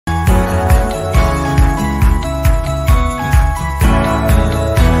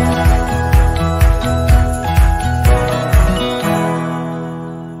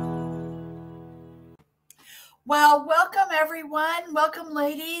welcome,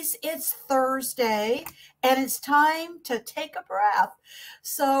 ladies. It's Thursday, and it's time to take a breath.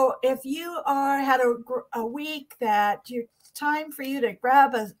 So, if you are had a week that it's time for you to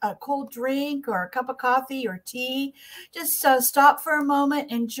grab a cold drink or a cup of coffee or tea, just stop for a moment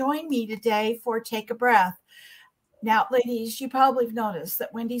and join me today for Take a Breath. Now, ladies, you probably have noticed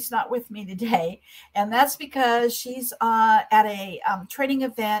that Wendy's not with me today, and that's because she's at a training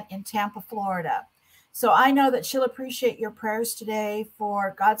event in Tampa, Florida. So I know that she'll appreciate your prayers today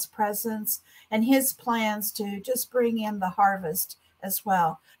for God's presence and His plans to just bring in the harvest as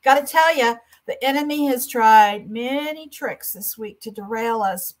well. Got to tell you, the enemy has tried many tricks this week to derail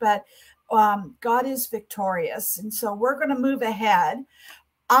us, but God is victorious. And so we're going to move ahead.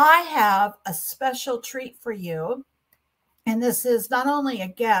 I have a special treat for you. And this is not only a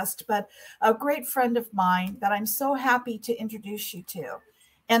guest, but a great friend of mine that I'm so happy to introduce you to.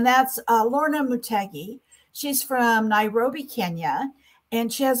 And that's Lorna Mutegi. She's from Nairobi, Kenya.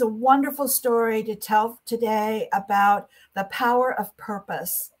 And she has a wonderful story to tell today about the power of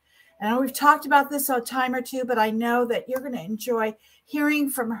purpose. And we've talked about this a time or two, but I know that you're going to enjoy hearing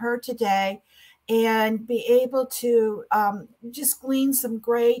from her today and be able to just glean some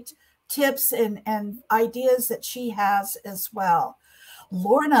great tips and ideas that she has as well.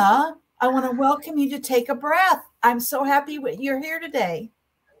 Lorna, I want to welcome you to Take a Breath. I'm so happy you're here today.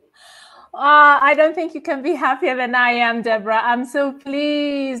 I don't think you can be happier than I am, Deborah. I'm so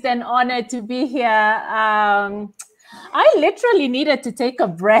pleased and honored to be here. I literally needed to take a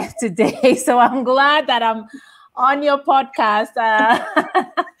breath today, so I'm glad that I'm on your podcast.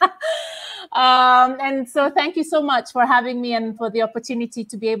 And so thank you so much for having me and for the opportunity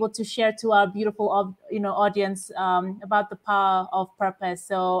to be able to share to our beautiful audience about the power of purpose.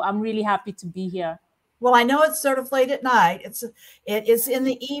 So I'm really happy to be here. Well, I know it's sort of late at night. It is in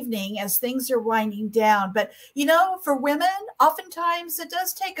the evening as things are winding down. But, for women, oftentimes it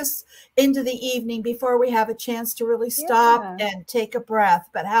does take us into the evening before we have a chance to really stop and take a breath.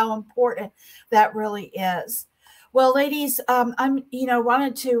 But how important that really is. Well, ladies,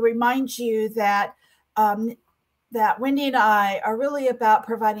 wanted to remind you that that Wendy and I are really about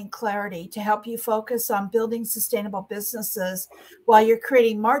providing clarity to help you focus on building sustainable businesses while you're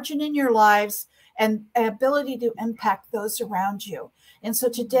creating margin in your lives and ability to impact those around you. And so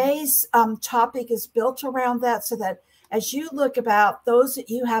today's topic is built around that, so that as you look about those that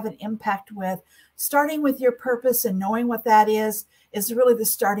you have an impact with, starting with your purpose and knowing what that is really the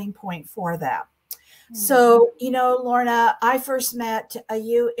starting point for that. So, Lorna, I first met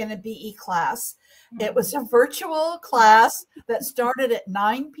you in a BE class. It was a virtual class that started at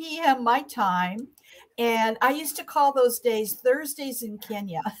 9 p.m. my time. And I used to call those days Thursdays in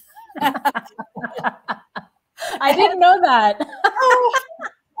Kenya. I didn't know that. Oh,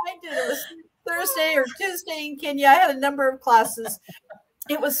 I did. It was Thursday or Tuesday in Kenya. I had a number of classes.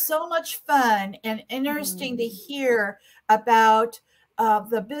 It was so much fun and interesting to hear about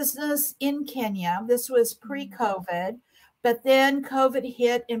the business in Kenya. This was pre-COVID, but then COVID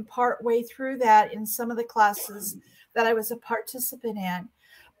hit in part way through that in some of the classes that I was a participant in.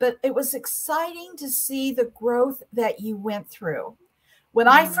 But it was exciting to see the growth that you went through. When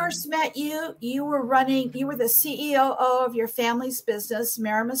I first met you, you were the CEO of your family's business,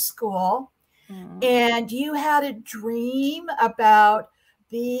 Marima School, and you had a dream about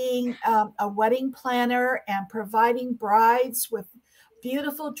being a wedding planner and providing brides with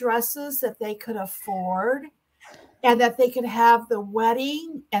beautiful dresses that they could afford and that they could have the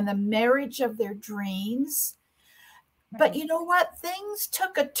wedding and the marriage of their dreams. But you know what? Things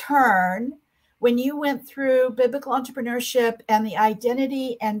took a turn when you went through biblical entrepreneurship and the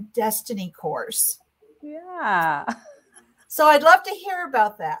identity and destiny course. Yeah. So I'd love to hear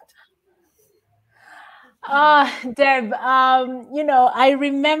about that. Deb, I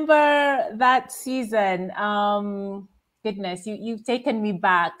remember that season. Goodness, you've taken me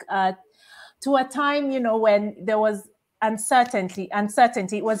back to a time, when there was uncertainty.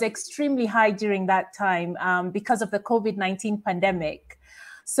 It was extremely high during that time because of the COVID-19 pandemic.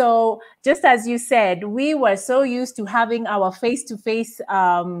 So just as you said, we were so used to having our face-to-face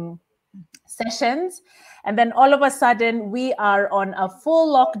sessions. And then all of a sudden we are on a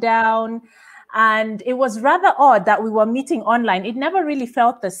full lockdown. And it was rather odd that we were meeting online. It never really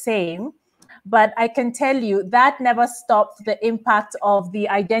felt the same. But I can tell you that never stopped the impact of the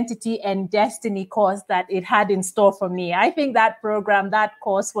identity and destiny course that it had in store for me. I think that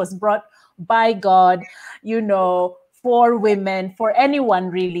course was brought by God, for women, for anyone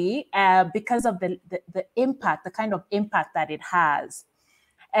really, because of the impact, the kind of impact that it has.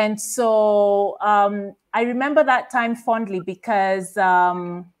 And so I remember that time fondly because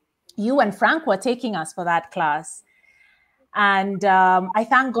you and Frank were taking us for that class. And I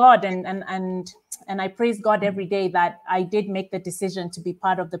thank God and I praise God every day that I did make the decision to be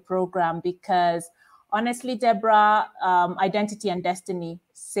part of the program, because honestly, Deborah, Identity and Destiny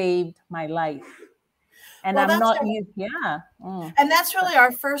saved my life. And Well, I'm not you. Yeah. and that's really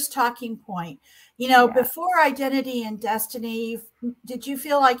our first talking point. Yeah. Before Identity and Destiny, did you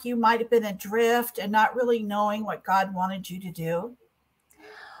feel like you might have been adrift and not really knowing what God wanted you to do?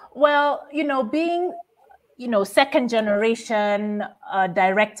 Well, being, second generation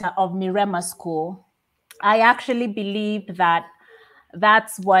director of Mirema School, I actually believed that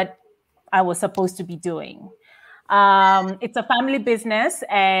that's what I was supposed to be doing. It's a family business,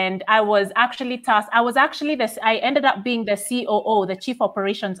 and I was actually tasked. I ended up being the COO, the Chief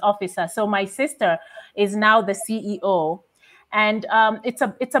Operations Officer. So my sister is now the CEO. And it's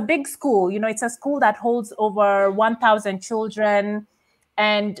a big school. It's a school that holds over 1,000 children.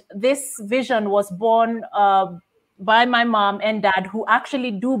 And this vision was born by my mom and dad, who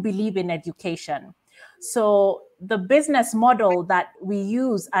actually do believe in education. So the business model that we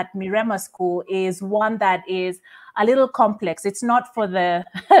use at Mirema School is one that is a little complex. It's not for the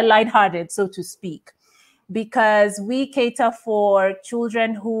lighthearted, so to speak, because we cater for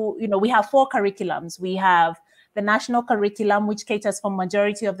children who, we have 4 curriculums. We have the national curriculum, which caters for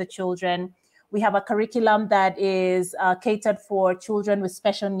majority of the children. We have a curriculum that is catered for children with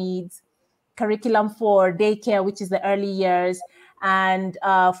special needs, curriculum for daycare, which is the early years, and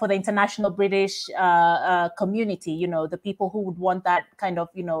for the international British community, the people who would want that kind of,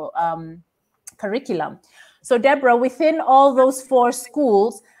 curriculum. So, Deborah, within all those 4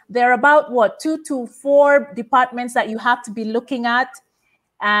 schools, there are about 2 to 4 departments that you have to be looking at.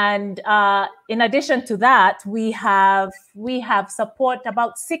 And in addition to that, we have support,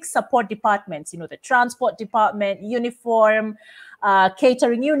 about 6 support departments, the transport department, uniform,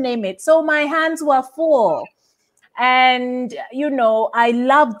 catering, you name it. So my hands were full. And, I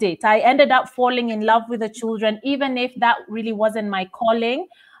loved it. I ended up falling in love with the children, even if that really wasn't my calling.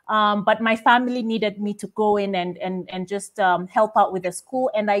 But my family needed me to go in and just help out with the school.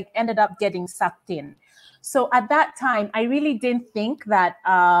 And I ended up getting sucked in. So at that time, I really didn't think that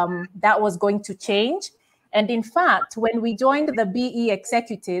that was going to change. And in fact, when we joined the BE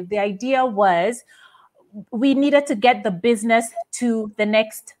executive, the idea was we needed to get the business to the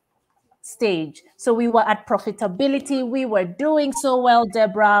next stage. So we were at profitability. We were doing so well,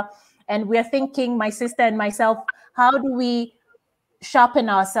 Deborah. And we're thinking, my sister and myself, how do we sharpen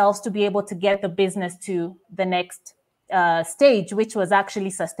ourselves to be able to get the business to the next stage, which was actually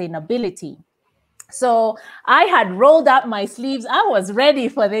sustainability? So I had rolled up my sleeves. I was ready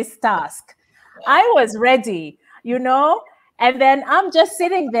for this task. I was ready, And then I'm just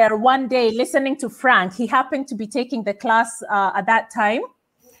sitting there one day listening to Frank. He happened to be taking the class at that time.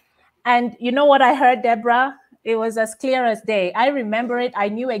 And you know what I heard, Deborah? It was as clear as day. I remember it. I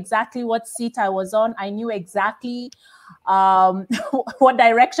knew exactly what seat I was on. I knew exactly what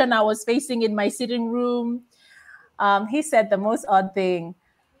direction I was facing in my sitting room. He said the most odd thing.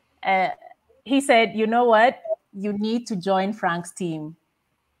 He said, you know what? You need to join Frank's team.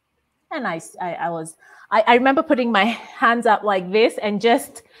 And I remember putting my hands up like this and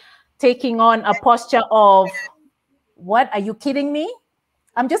just taking on a posture of, what? Are you kidding me?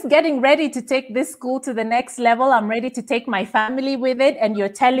 I'm just getting ready to take this school to the next level. I'm ready to take my family with it. And you're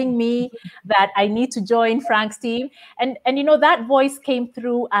telling me that I need to join Frank's team. And that voice came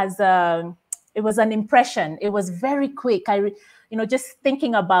through as it was an impression. It was very quick. Just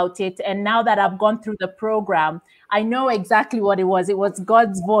thinking about it. And now that I've gone through the program, I know exactly what it was. It was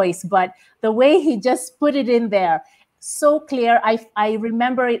God's voice, but the way he just put it in there, so clear. I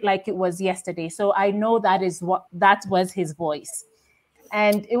remember it like it was yesterday. So I know that was his voice.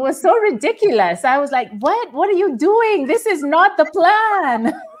 And it was so ridiculous. I was like, what are you doing? This is not the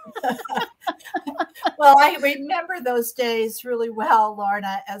plan. Well, I remember those days really well,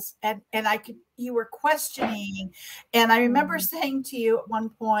 Lorna, you were questioning. And I remember saying to you at one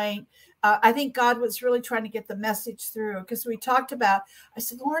point, I think God was really trying to get the message through, because we talked about, I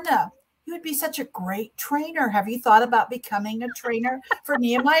said, Lorna, you would be such a great trainer. Have you thought about becoming a trainer for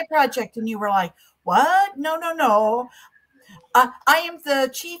Nehemiah Project? And you were like, what? No. I am the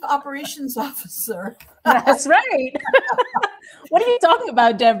Chief Operations Officer. That's right. What are you talking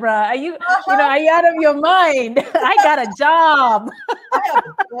about, Deborah? Are you out of your mind? I got a job. I have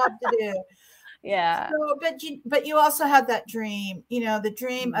a job to do. Yeah. So, but you also had that dream, the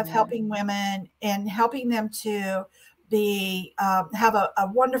dream of helping women and helping them to be have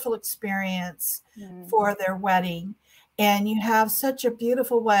a wonderful experience for their wedding. And you have such a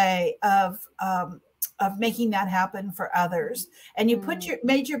beautiful way of making that happen for others. And you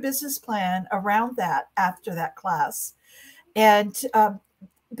made your business plan around that after that class. And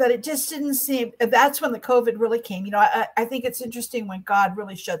but it just didn't seem. That's when the COVID really came. You know, I think it's interesting when God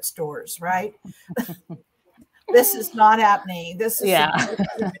really shuts doors, right? This is not happening. This is Yeah.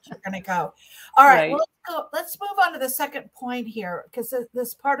 you're going to go. All right. Right. Well, let's go. Let's move on to the second point here, because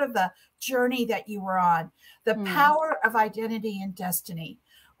this part of the journey that you were on, the power of identity and destiny.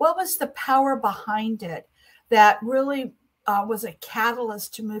 What was the power behind it that really was a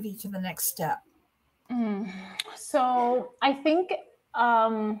catalyst to move you to the next step? So I think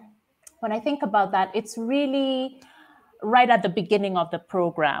when I think about that, it's really right at the beginning of the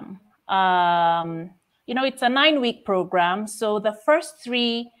program. You know, it's a 9-week program. So the first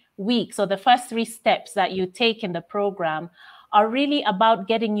 3 weeks or the first 3 steps that you take in the program are really about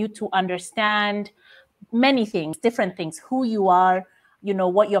getting you to understand many things, different things, who you are, you know,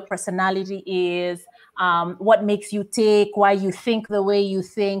 what your personality is, what makes you tick, why you think the way you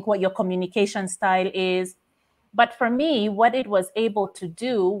think, what your communication style is. But for me, what it was able to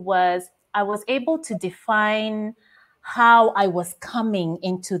do was I was able to define how I was coming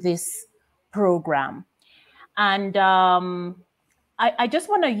into this program. And I just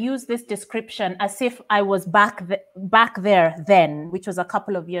want to use this description as if I was back there then, which was a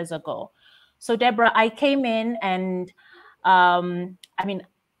couple of years ago. So, Deborah, I came in and I mean,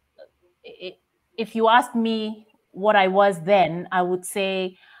 if you asked me what I was then, I would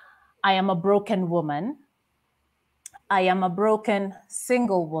say I am a broken woman. I am a broken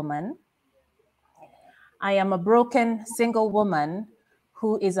single woman. I am a broken single woman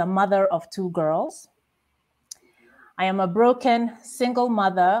who is a mother of 2 girls. I am a broken single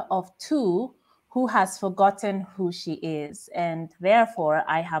mother of 2 who has forgotten who she is, and therefore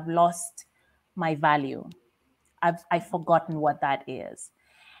I have lost my value. I've forgotten what that is.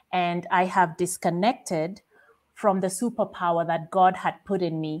 And I have disconnected from the superpower that God had put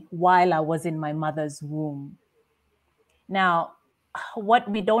in me while I was in my mother's womb. Now, what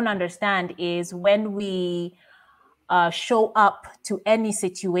we don't understand is when we show up to any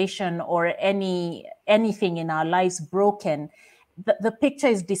situation or anything in our lives broken, the picture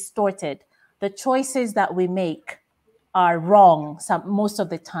is distorted. The choices that we make are wrong most of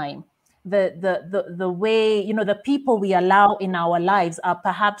the time. The way, you know, the people we allow in our lives are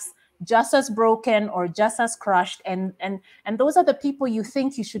perhaps just as broken or just as crushed, and those are the people you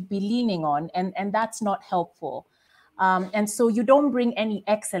think you should be leaning on, and that's not helpful. And so you don't bring any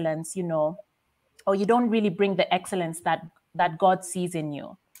excellence, you know, or you don't really bring the excellence that God sees in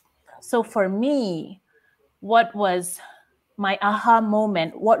you. So for me, what was my aha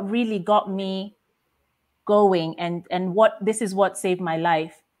moment, what really got me going, and what this is what saved my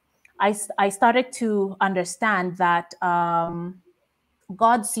life. I started to understand that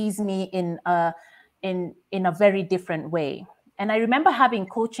God sees me in a very different way. And I remember having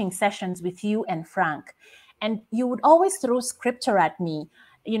coaching sessions with you and Frank, and you would always throw scripture at me,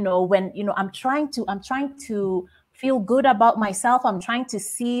 you know, when, you know, I'm trying to feel good about myself. I'm trying to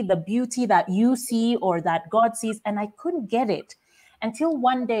see the beauty that you see or that God sees, and I couldn't get it until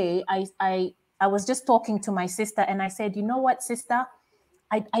one day I was just talking to my sister, and I said, you know what, sister,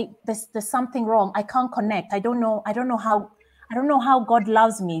 there's something wrong. I can't connect. I don't know how God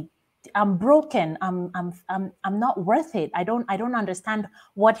loves me. I'm broken. I'm not worth it. I don't understand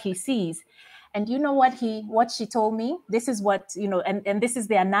what he sees. And you know what she told me? This is what, you know, and this is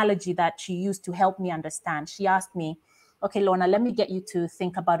the analogy that she used to help me understand. She asked me, okay, Lorna, let me get you to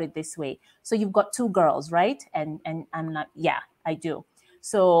think about it this way. So you've got 2 girls, right? And I'm not, yeah, I do.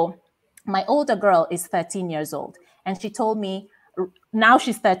 So my older girl is 13 years old. And she told me, now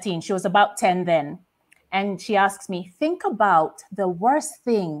she's 13. She was about 10 then. And she asks me, think about the worst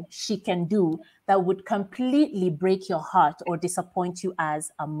thing she can do that would completely break your heart or disappoint you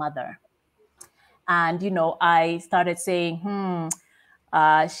as a mother. And, you know, I started saying,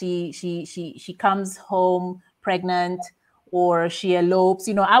 she comes home pregnant, or she elopes.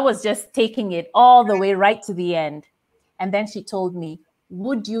 You know, I was just taking it all the way right to the end. And then she told me,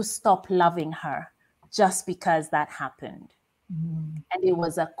 would you stop loving her just because that happened? And it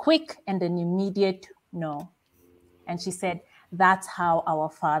was a quick and an immediate no. And she said, that's how our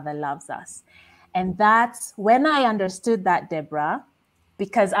Father loves us. And that's when I understood that, Deborah,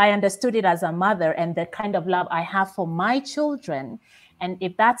 because I understood it as a mother and the kind of love I have for my children. And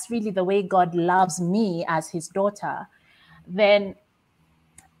if that's really the way God loves me as his daughter, then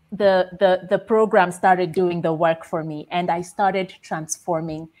the program started doing the work for me, and I started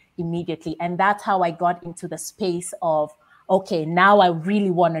transforming immediately. And that's how I got into the space of, okay, now I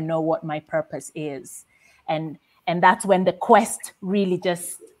really want to know what my purpose is. And that's when the quest really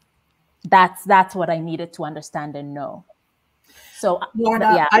just, that's what I needed to understand and know. So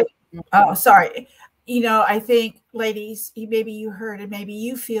Lorna, yeah. Sorry. You know, I think, ladies, maybe you heard and maybe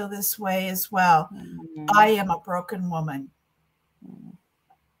you feel this way as well. I am a broken woman.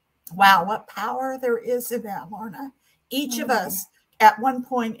 Wow, what power there is in that, Lorna. Each of us at one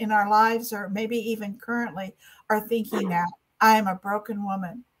point in our lives, or maybe even currently, are thinking that I am a broken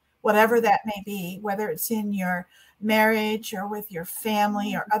woman, whatever that may be, whether it's in your marriage or with your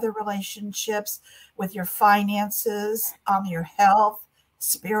family or other relationships, with your finances, your health,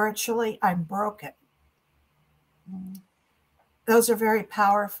 spiritually, I'm broken. Those are very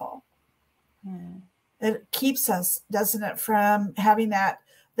powerful. It keeps us, doesn't it, from having that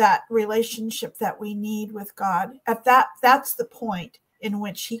relationship that we need with God. That's the point in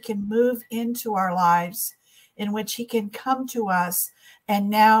which he can move into our lives, in which he can come to us. And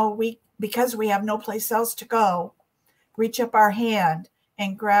now because we have no place else to go, reach up our hand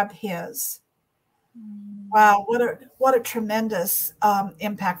and grab his. Wow, what a tremendous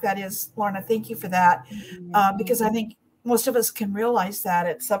impact that is, Lorna. Thank you for that. Because I think most of us can realize that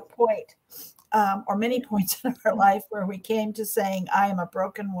at some point, or many points in our life where we came to saying, I am a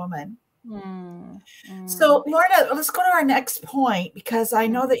broken woman. So, Lorna, let's go to our next point, because I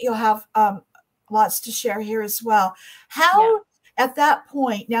know that you'll have lots to share here as well. How, at that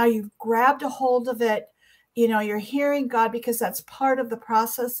point, now you've grabbed a hold of it, you know, you're hearing God, because that's part of the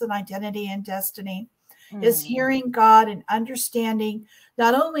process and identity and destiny, is hearing God and understanding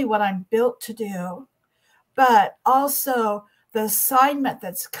not only what I'm built to do, but also the assignment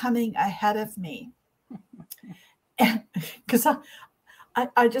that's coming ahead of me. Because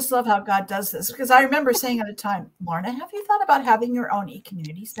I just love how God does this. Because I remember saying at a time, Lorna, have you thought about having your own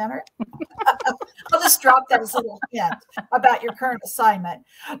e-community center? I'll just drop that as a little hint about your current assignment.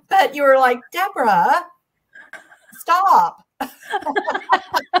 But you were like, Deborah, stop.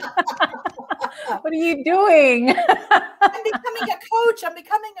 What are you doing? I'm becoming a coach. I'm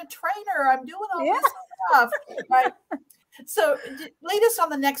becoming a trainer. I'm doing all this stuff. Right. So lead us on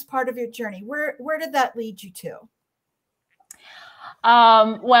the next part of your journey. Where did that lead you to?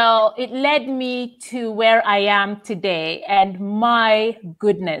 Well, it led me to where I am today. And my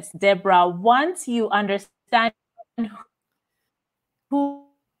goodness, Deborah, once you understand who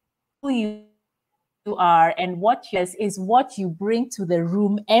you are and what is what you bring to the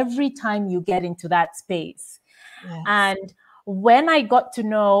room every time you get into that space. Yes. And when I got to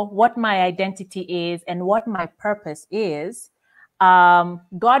know what my identity is and what my purpose is,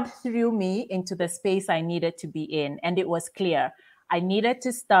 God threw me into the space I needed to be in. And it was clear I needed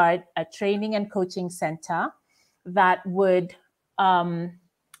to start a training and coaching center that would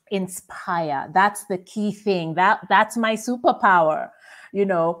inspire. That's the key thing. That's my superpower, you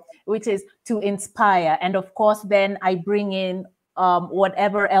know, which is to inspire. And of course, then I bring in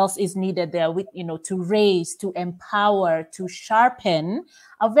whatever else is needed there, with, you know, to raise, to empower, to sharpen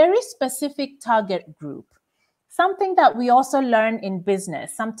a very specific target group. Something that we also learn in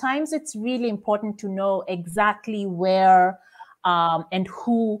business. Sometimes it's really important to know exactly where and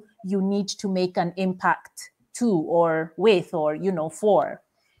who you need to make an impact to, or with, or, you know, for.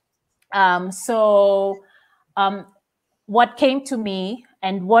 What came to me,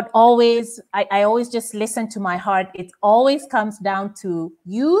 and what I always just listen to my heart, it always comes down to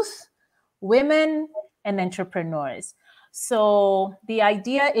youth, women, and entrepreneurs. So the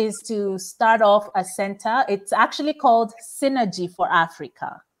idea is to start off a center. It's actually called Synergy for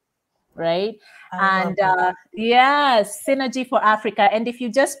Africa, right? And yes, Synergy for Africa. And if you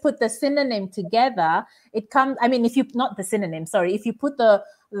just put the synonym together, it comes, I mean, if you, not the synonym, sorry, if you put the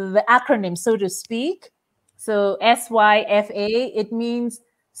acronym, so to speak, so SYFA, it means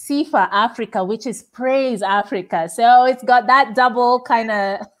C for Africa, which is Praise Africa. So it's got that double kind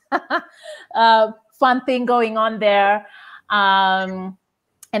of fun thing going on there. And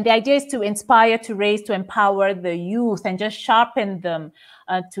the idea is to inspire, to raise, to empower the youth, and just sharpen them,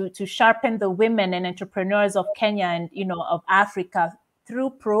 to sharpen the women and entrepreneurs of Kenya and, you know, of Africa, through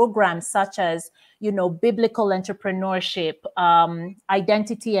programs such as, you know, biblical entrepreneurship,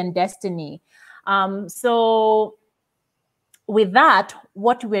 identity and destiny. So with that,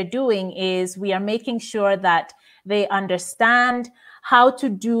 what we're doing is we are making sure that they understand how to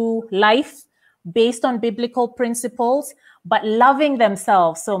do life based on biblical principles, but loving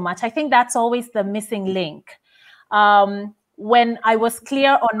themselves so much. I think that's always the missing link. When I was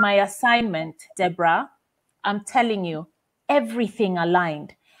clear on my assignment, Deborah, I'm telling you, everything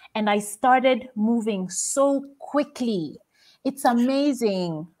aligned. And I started moving so quickly. It's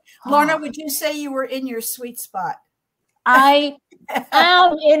amazing. Lorna, would you say you were in your sweet spot? I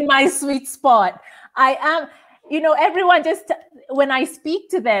am in my sweet spot. I am, you know, everyone just, when I speak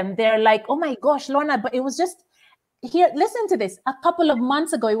to them, they're like, oh my gosh, Lorna, but it was just, here, listen to this. A couple of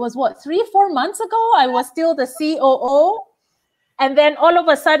months ago, it was what, 3-4 months ago, I was still the COO. And then all of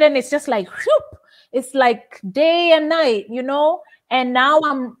a sudden, it's just like, whoop, it's like day and night, you know? And now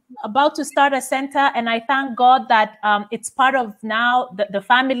I'm about to start a center. And I thank God that it's part of now, the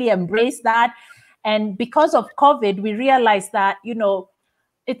family embraced that. And because of COVID, we realized that, you know,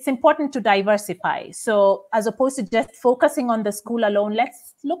 it's important to diversify. So as opposed to just focusing on the school alone,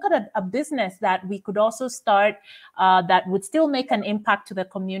 let's look at a business that we could also start that would still make an impact to the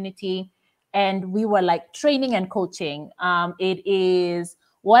community. And we were like training and coaching. It is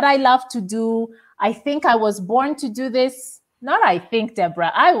what I love to do. I think I was born to do this. Not I think,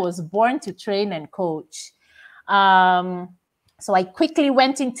 Deborah, I was born to train and coach. So I quickly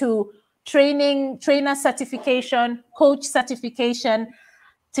went into trainer certification, coach certification.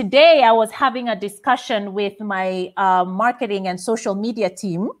 Today, I was having a discussion with my marketing and social media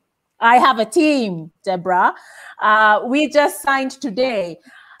team. I have a team, Deborah. We just signed today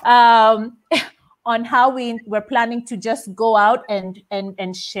on how we're planning to just go out and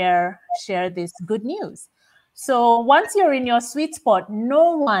share this good news. So once you're in your sweet spot,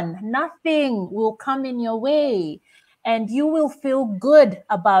 nothing will come in your way, and you will feel good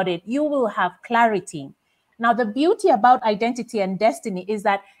about it. You will have clarity. Now, the beauty about identity and destiny is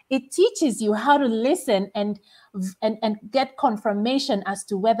that it teaches you how to listen and get confirmation as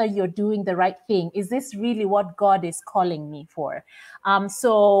to whether you're doing the right thing. Is this really what God is calling me for?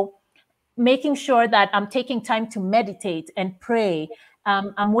 So making sure that I'm taking time to meditate and pray.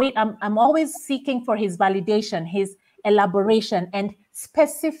 I'm always seeking for his validation, his elaboration and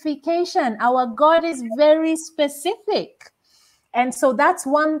specification. Our God is very specific. And so that's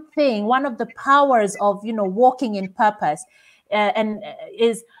one thing, one of the powers of, you know, walking in purpose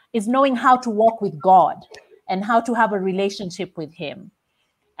is knowing how to walk with God and how to have a relationship with him.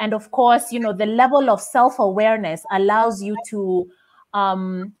 And of course, you know, the level of self-awareness allows you to,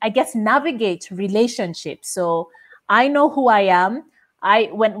 I guess, navigate relationships. So I know who I am.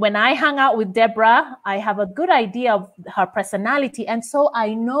 When I hang out with Deborah, I have a good idea of her personality. And so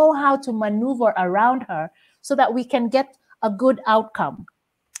I know how to maneuver around her so that we can get a good outcome.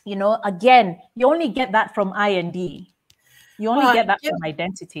 You know, again, you only get that from I&D. You only get that from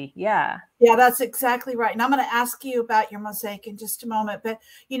identity. Yeah. Yeah, that's exactly right. And I'm going to ask you about your mosaic in just a moment. But,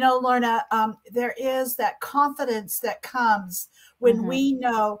 you know, Lorna, there is that confidence that comes when we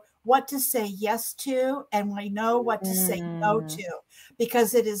know what to say yes to and we know what to say no to,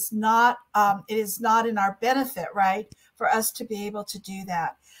 because it is not in our benefit, right, for us to be able to do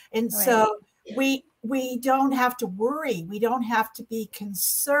that. And so we don't have to worry. We don't have to be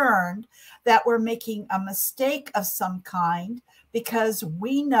concerned that we're making a mistake of some kind, because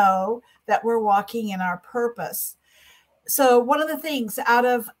we know that we're walking in our purpose. So one of the things out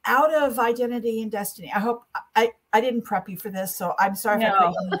of identity and destiny, I hope I didn't prep you for this, so I'm sorry if I put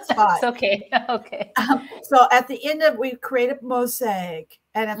you on the spot. It's okay. Okay. So at the end of, we create a mosaic,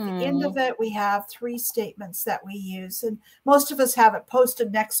 and at the end of it, we have 3 statements that we use, and most of us have it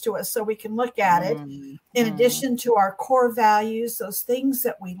posted next to us so we can look at it. In addition to our core values, those things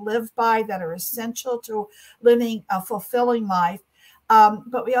that we live by that are essential to living a fulfilling life.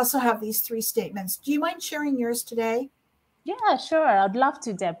 But we also have these 3 statements. Do you mind sharing yours today? Yeah, sure. I'd love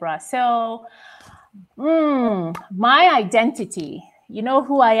to, Deborah. So my identity, you know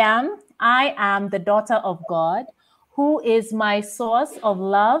who I am? I am the daughter of God, who is my source of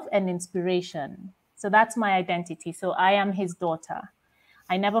love and inspiration. So that's my identity. So I am his daughter.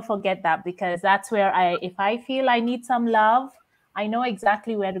 I never forget that, because that's where if I feel I need some love, I know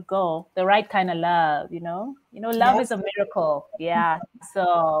exactly where to go. The right kind of love, you know, love is a miracle. Yeah.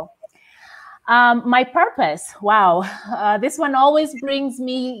 So my purpose, wow. This one always brings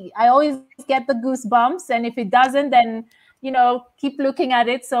me, I always get the goosebumps. And if it doesn't, then, you know, keep looking at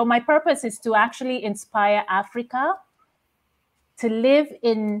it. So my purpose is to actually inspire Africa to live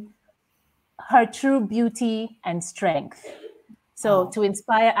in her true beauty and strength. So to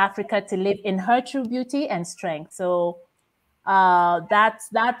inspire Africa to live in her true beauty and strength. So that's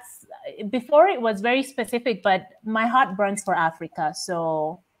before it was very specific, but my heart burns for Africa.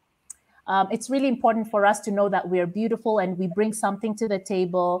 So it's really important for us to know that we're beautiful and we bring something to the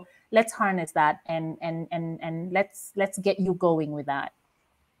table. Let's harness that and let's get you going with that.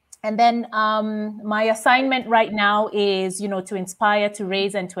 And then my assignment right now is, you know, to inspire, to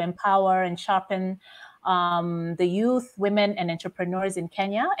raise, and to empower and sharpen the youth, women, and entrepreneurs in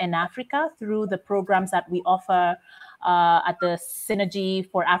Kenya and Africa through the programs that we offer at the Synergy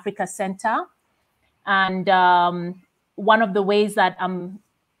for Africa Center. And one of the ways that I'm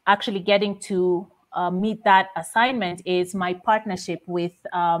actually getting to meet that assignment is my partnership with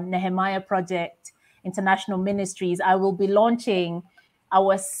Nehemiah Project International Ministries, I will be launching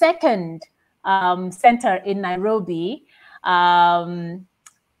our second center in Nairobi in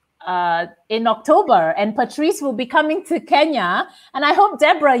October, and Patrice will be coming to Kenya, and I hope,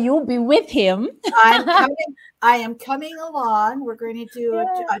 Deborah, you'll be with him. I am coming along. We're going to do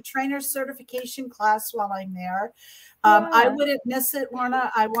a trainer certification class while I'm there. I wouldn't miss it,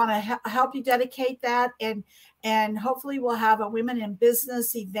 Lorna. I want to help you dedicate that, and hopefully we'll have a women in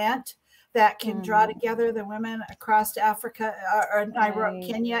business event that can draw together the women across Africa or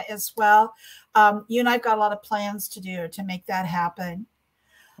Nairobi, Kenya as well. You and I've got a lot of plans to do to make that happen.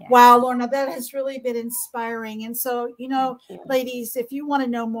 Yeah. Wow, Lorna, that has really been inspiring. And so, ladies, if you want to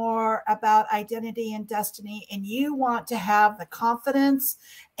know more about identity and destiny, and you want to have the confidence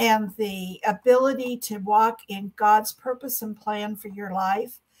and the ability to walk in God's purpose and plan for your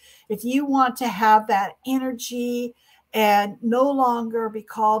life, if you want to have that energy and no longer be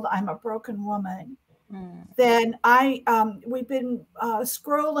called, I'm a broken woman, then we've been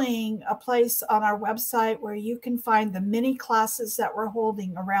scrolling a place on our website where you can find the mini classes that we're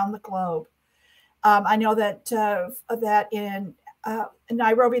holding around the globe. I know that in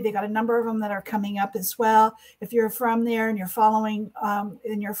Nairobi, they got a number of them that are coming up as well. If you're from there and you're following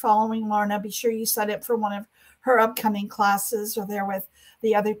Lorna, be sure you sign up for one of her upcoming classes, or there with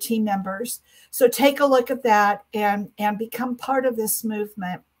the other team members. So take a look at that and become part of this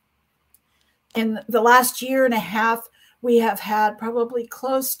movement. In the last year and a half, we have had probably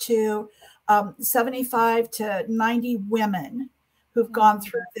close to 75 to 90 women who've gone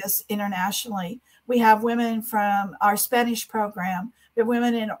through this internationally. We have women from our Spanish program, the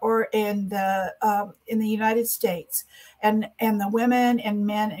women in the United States, and the women and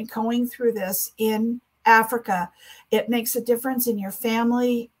men going through this in Africa. It makes a difference in your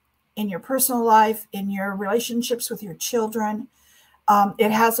family, in your personal life, in your relationships with your children.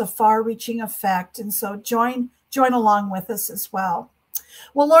 It has a far-reaching effect, and so join along with us as well.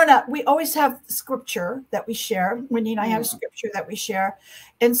 Well, Lorna, we always have scripture that we share. Wendy and I have scripture that we share,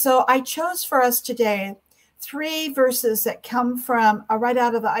 and so I chose for us today 3 verses that come from right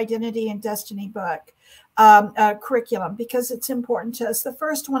out of the Identity and Destiny book curriculum, because it's important to us. The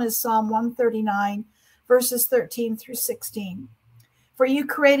first one is Psalm 139, verses 13 through 16. For you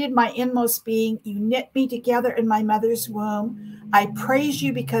created my inmost being. You knit me together in my mother's womb. I praise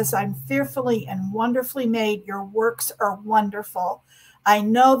you because I'm fearfully and wonderfully made. Your works are wonderful. I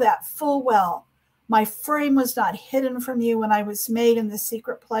know that full well. My frame was not hidden from you when I was made in the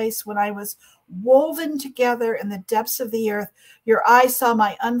secret place, when I was woven together in the depths of the earth. Your eye saw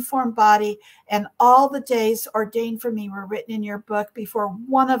my unformed body, and all the days ordained for me were written in your book before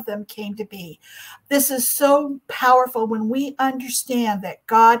one of them came to be. This is so powerful when we understand that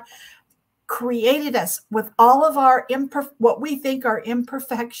God created us with all of our what we think are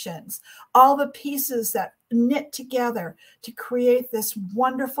imperfections, all the pieces that knit together to create this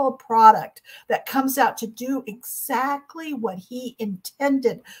wonderful product that comes out to do exactly what he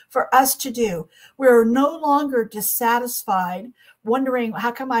intended for us to do. We're no longer dissatisfied, wondering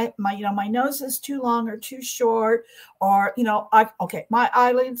how come my nose is too long or too short, or my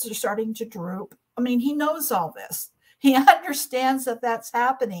eyelids are starting to droop. I mean, he knows all this. He understands that that's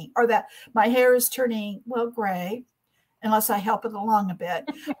happening, or that my hair is turning, gray, unless I help it along a bit.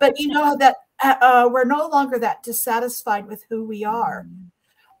 But that we're no longer that dissatisfied with who we are.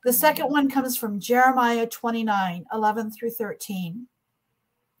 The second one comes from Jeremiah 29, 11 through 13.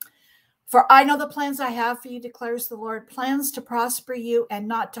 For I know the plans I have for you, declares the Lord, plans to prosper you and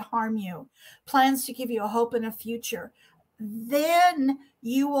not to harm you, plans to give you a hope and a future. Then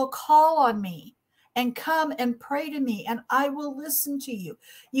you will call on me and come and pray to me, and I will listen to you.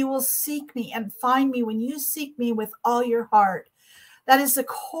 You will seek me and find me when you seek me with all your heart. That is the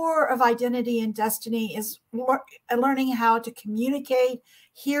core of Identity and Destiny, is learning how to communicate,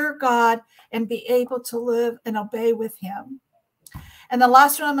 hear God, and be able to live and obey with him. And the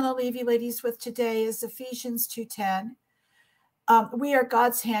last one I'm going to leave you ladies with today is Ephesians 2:10. We are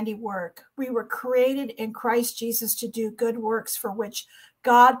God's handiwork. We were created in Christ Jesus to do good works for which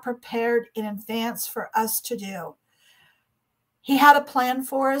God prepared in advance for us to do. He had a plan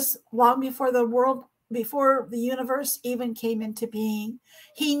for us long before the universe even came into being.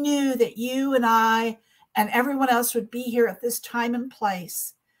 He knew that you and I and everyone else would be here at this time and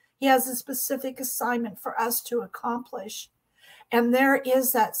place. He has a specific assignment for us to accomplish. And there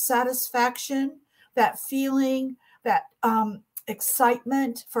is that satisfaction, that feeling, that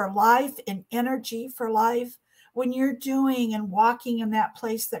excitement for life and energy for life when you're doing and walking in that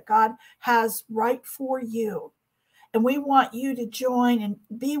place that God has right for you. And we want you to join and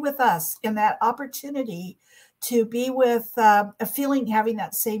be with us in that opportunity to be with having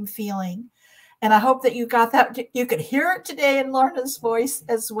that same feeling. And I hope that you got that. You could hear it today in Lorna's voice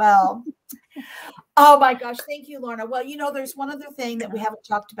as well. Oh my gosh. Thank you, Lorna. Well, there's one other thing that we haven't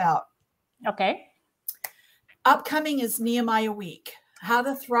talked about. Okay. Upcoming is Nehemiah Week, how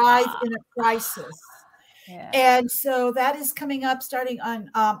to thrive in a crisis. Yeah. And so that is coming up starting on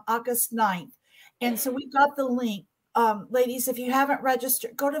August 9th. And so we've got the link. Ladies, if you haven't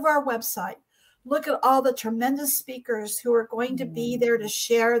registered, go to our website. Look at all the tremendous speakers who are going to be there to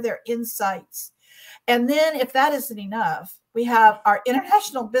share their insights. And then if that isn't enough, we have our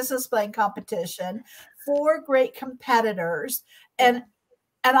International Business Plan Competition, 4 great competitors. And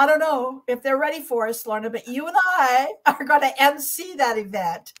I don't know if they're ready for us, Lorna, but you and I are going to MC that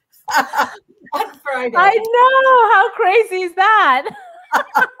event on Friday. I know. How crazy is that?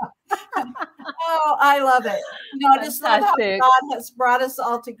 Oh, I love it. I just love how God has brought us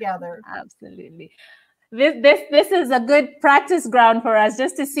all together. Absolutely. This is a good practice ground for us,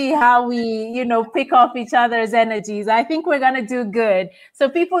 just to see how we, pick off each other's energies. I think we're going to do good. So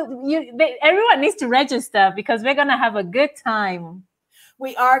everyone needs to register, because we're going to have a good time.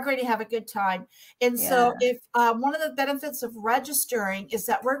 We are going to have a good time. And so if one of the benefits of registering is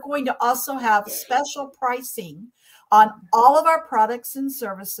that we're going to also have special pricing on all of our products and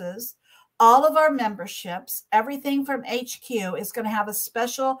services, all of our memberships. Everything from HQ is going to have a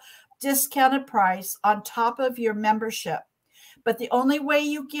special discounted price on top of your membership. But the only way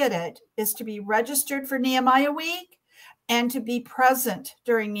you get it is to be registered for Nehemiah Week and to be present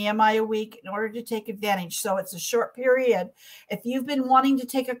during Nehemiah Week in order to take advantage. So it's a short period. If you've been wanting to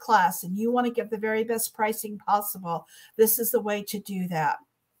take a class and you want to get the very best pricing possible, this is the way to do that.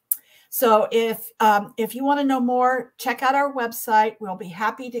 So if you want to know more, check out our website. We'll be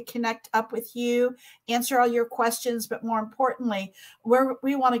happy to connect up with you, answer all your questions, but more importantly,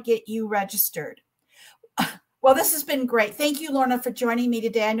 we want to get you registered. Well, this has been great. Thank you, Lorna, for joining me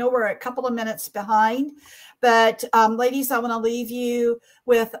today. I know we're a couple of minutes behind, but ladies, I want to leave you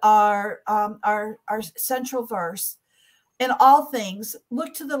with our central verse. In all things,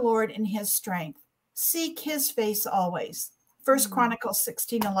 look to the Lord in his strength. Seek his face always. 1 Chronicles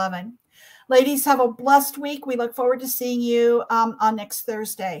 16:11. Ladies, have a blessed week. We look forward to seeing you on next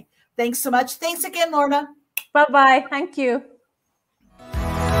Thursday. Thanks so much. Thanks again, Lorna. Bye-bye. Thank you.